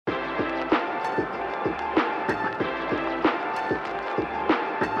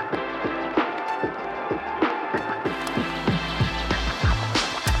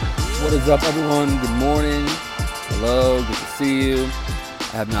What is up, everyone? Good morning. Hello, good to see you.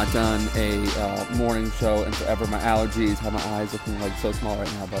 I have not done a morning show in forever. My allergies have my eyes looking like so small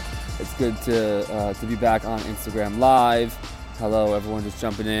right now, but it's good to be back on Instagram Live. Hello, everyone just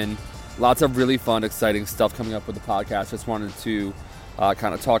jumping in. Lots of really fun, exciting stuff coming up with the podcast. Just wanted to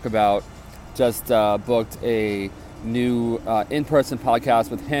kind of talk about. Just booked a new in-person podcast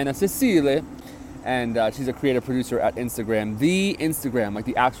with Hannah Cecilia, and she's a creative producer at Instagram. The Instagram, like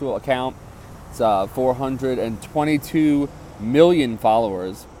the actual account, it's 422 million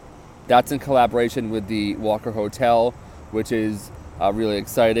followers. That's in collaboration with the Walker Hotel, which is really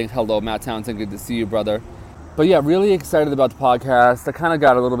exciting. Hello, Matt Townsend. Good to see you, brother. But yeah, really excited about the podcast. I kind of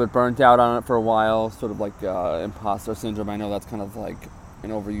got a little bit burnt out on it for a while, sort of like imposter syndrome. I know that's kind of like an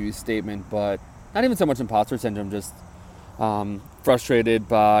overused statement, but not even so much imposter syndrome, just frustrated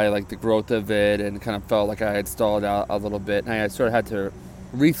by like the growth of it, and kind of felt like I had stalled out a little bit. And I sort of had to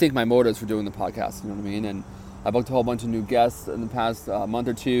rethink my motives for doing the podcast, you know what I mean? And I booked a whole bunch of new guests in the past month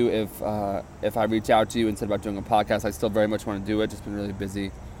or two. If I reach out to you and said about doing a podcast, I still very much want to do it. Just been really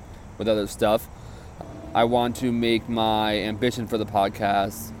busy with other stuff. I want to make my ambition for the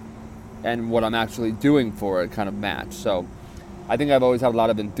podcast and what I'm actually doing for it kind of match. So I think I've always had a lot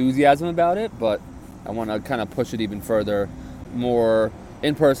of enthusiasm about it, but I want to kind of push it even further. More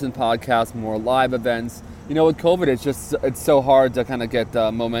in-person podcasts, more live events. You know, with COVID, it's so hard to kind of get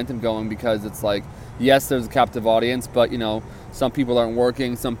the momentum going, because it's like, yes, there's a captive audience, but, you know, some people aren't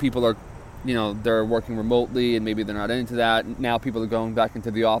working. Some people are, you know, they're working remotely and maybe they're not into that. Now people are going back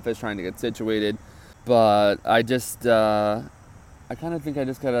into the office trying to get situated. But I just, I kind of think I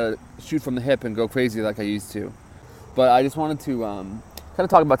just got to shoot from the hip and go crazy like I used to. But I just wanted to kind of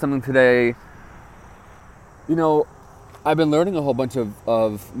talk about something today. You know, I've been learning a whole bunch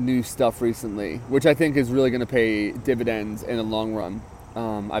of new stuff recently, which I think is really going to pay dividends in the long run.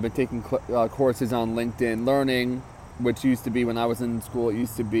 I've been taking courses on LinkedIn Learning, which used to be, when I was in school, it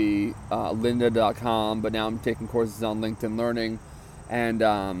used to be lynda.com, but now I'm taking courses on LinkedIn Learning,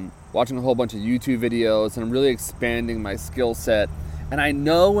 and watching a whole bunch of YouTube videos, and I'm really expanding my skill set. And I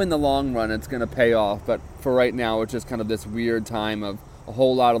know in the long run it's going to pay off, but for right now it's just kind of this weird time of a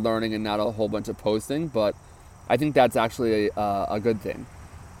whole lot of learning and not a whole bunch of posting. But I think that's actually a good thing.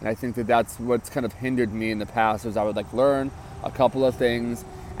 And I think that that's what's kind of hindered me in the past, is I would like learn a couple of things,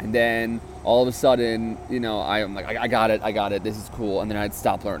 and then all of a sudden, you know, I'm like, I got it, this is cool, and then I'd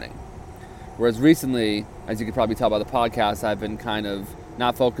stop learning. Whereas recently, as you could probably tell by the podcast, I've been kind of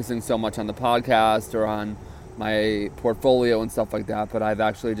not focusing so much on the podcast or on my portfolio and stuff like that, but I've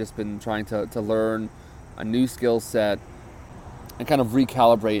actually just been trying to learn a new skill set and kind of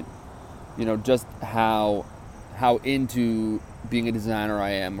recalibrate, you know, just how into being a designer I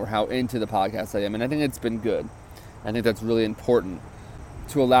am, or how into the podcast I am. And I think it's been good. I think that's really important,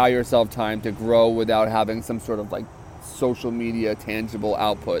 to allow yourself time to grow without having some sort of like social media tangible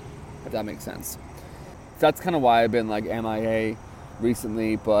output, if that makes sense. That's kind of why I've been like MIA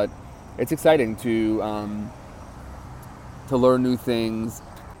recently, but it's exciting to learn new things.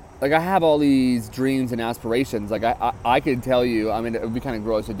 Like, I have all these dreams and aspirations. Like I could tell you, I mean, it would be kind of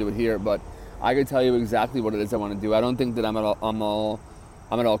gross to do it here, but I could tell you exactly what it is I want to do. I don't think that I'm at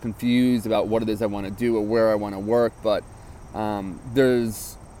all confused about what it is I want to do or where I want to work, but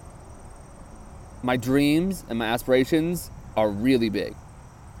there's my dreams and my aspirations are really big.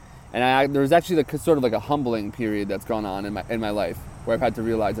 And there's actually like sort of like a humbling period that's gone on in my life, where I've had to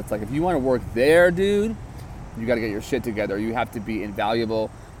realize it's like, if you want to work there, dude, you got to get your shit together. You have to be invaluable.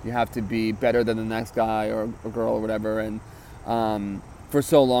 You have to be better than the next guy or girl or whatever. And for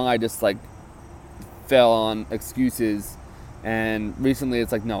so long, I just like fell on excuses. And recently,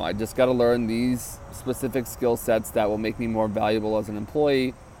 it's like, no, I just got to learn these specific skill sets that will make me more valuable as an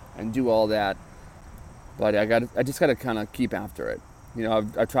employee, and do all that. But I just got to kind of keep after it. You know,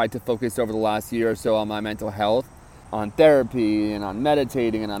 I've tried to focus over the last year or so on my mental health, on therapy, and on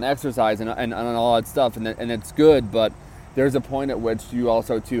meditating, and on exercise, and on all that stuff, and it's good, but there's a point at which you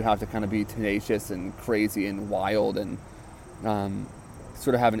also too have to kind of be tenacious and crazy and wild, and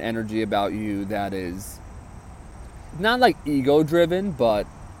sort of have an energy about you that is not like ego driven, but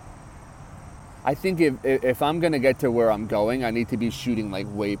I think if I'm gonna get to where I'm going, I need to be shooting like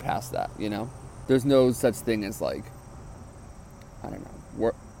way past that, you know? There's no such thing as like, I don't know,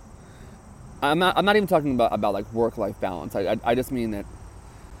 I'm not even talking about like work-life balance. I just mean that,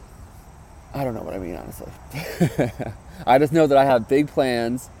 I don't know what I mean, honestly. I just know that I have big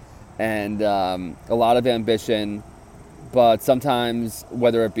plans and a lot of ambition, but sometimes,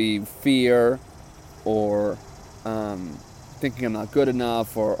 whether it be fear or thinking I'm not good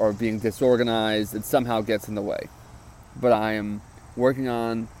enough or being disorganized, it somehow gets in the way. But I am working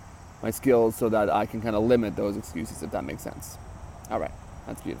on skills so that I can kind of limit those excuses, if that makes sense. All right,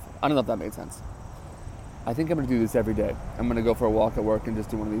 that's beautiful. I don't know if that made sense. I think I'm going to do this every day. I'm going to go for a walk at work and just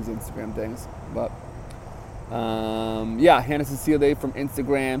do one of these Instagram things. But, yeah, Hannah Cecile from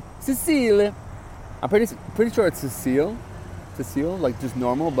Instagram. Cecile. I'm pretty sure it's Cecile. Cecile, like just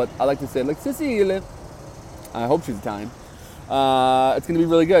normal, but I like to say like Cecile. I hope she's Italian. It's going to be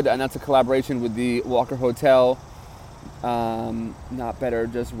really good, and that's a collaboration with the Walker Hotel. Not better,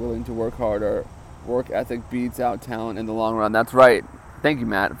 just willing to work harder. Work ethic beats out talent in the long run. That's right. Thank you,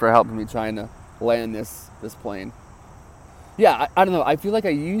 Matt, for helping me trying to land this plane. Yeah, I don't know. I feel like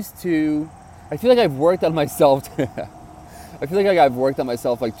I've worked on myself. I feel like I've worked on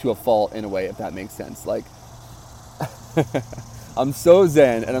myself like to a fault in a way, if that makes sense. Like, I'm so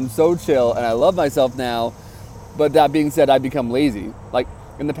zen and I'm so chill and I love myself now. But that being said, I've become lazy. Like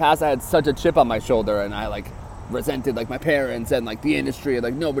in the past, I had such a chip on my shoulder and I like resented like my parents and like the industry and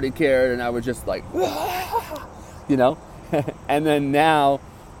like nobody cared and I was just like, you know. And then now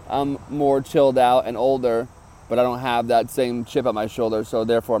I'm more chilled out and older, but I don't have that same chip on my shoulder, so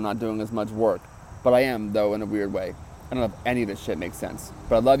therefore I'm not doing as much work. But I am, though, in a weird way. I don't know if any of this shit makes sense.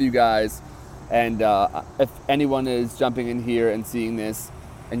 But I love you guys, and if anyone is jumping in here and seeing this,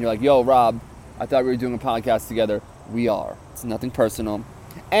 and you're like, yo, Rob, I thought we were doing a podcast together. We are. It's nothing personal.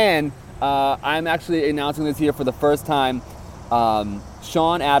 And I'm actually announcing this here for the first time.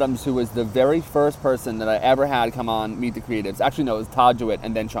 Sean Adams, who was the very first person that I ever had come on Meet the Creatives. Actually, no, it was Todd Jewett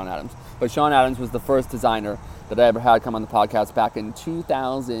and then Sean Adams. But Sean Adams was the first designer that I ever had come on the podcast back in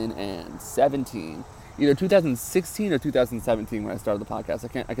 2017. Either 2016 or 2017 when I started the podcast.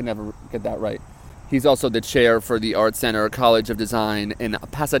 I can never get that right. He's also the chair for the Art Center College of Design in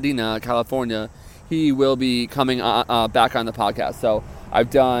Pasadena, California. He will be coming back on the podcast. So I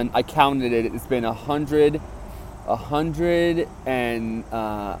counted it. It's been 100 and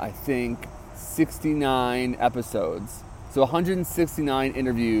I think 69 episodes. So 169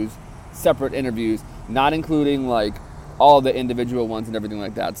 interviews, separate interviews, not including like all the individual ones and everything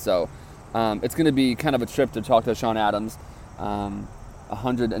like that. So it's going to be kind of a trip to talk to Sean Adams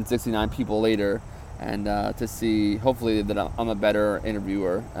 169 people later and to see hopefully that I'm a better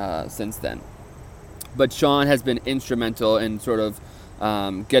interviewer since then. But Sean has been instrumental in sort of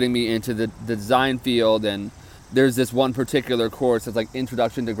getting me into the design field, and there's this one particular course that's like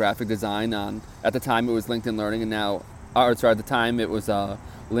Introduction to Graphic Design on, at the time it was LinkedIn Learning, and now, at the time it was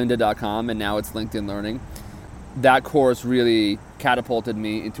lynda.com, and now it's LinkedIn Learning. That course really catapulted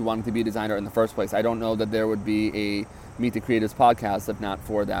me into wanting to be a designer in the first place. I don't know that there would be a Meet the Creatives podcast if not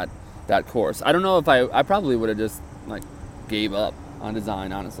for that course. I don't know if I probably would have just like gave up on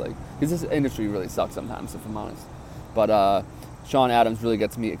design, honestly, because this industry really sucks sometimes, if I'm honest. But Sean Adams really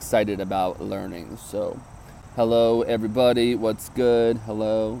gets me excited about learning. So hello, everybody. What's good?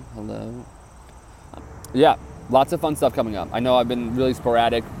 Hello. Yeah, lots of fun stuff coming up. I know I've been really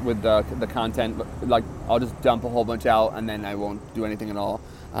sporadic with the content, but like I'll just dump a whole bunch out and then I won't do anything at all.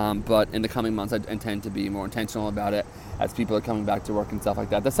 But in the coming months, I intend to be more intentional about it as people are coming back to work and stuff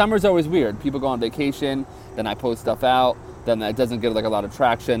like that. The summer's always weird. People go on vacation, then I post stuff out, then it doesn't get like a lot of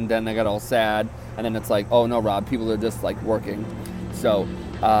traction, then I get all sad, and then it's like, oh no, Rob, people are just like working. So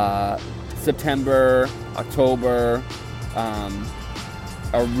September, October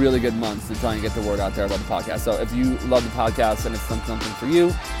are really good months to try and get the word out there about the podcast. So if you love the podcast and it's something for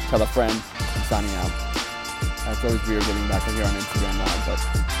you, tell a friend. I'm signing out. It's always weird getting back here on Instagram Live, but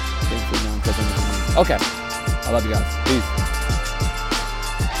thankfully no one says anything. Okay. I love you guys. Peace.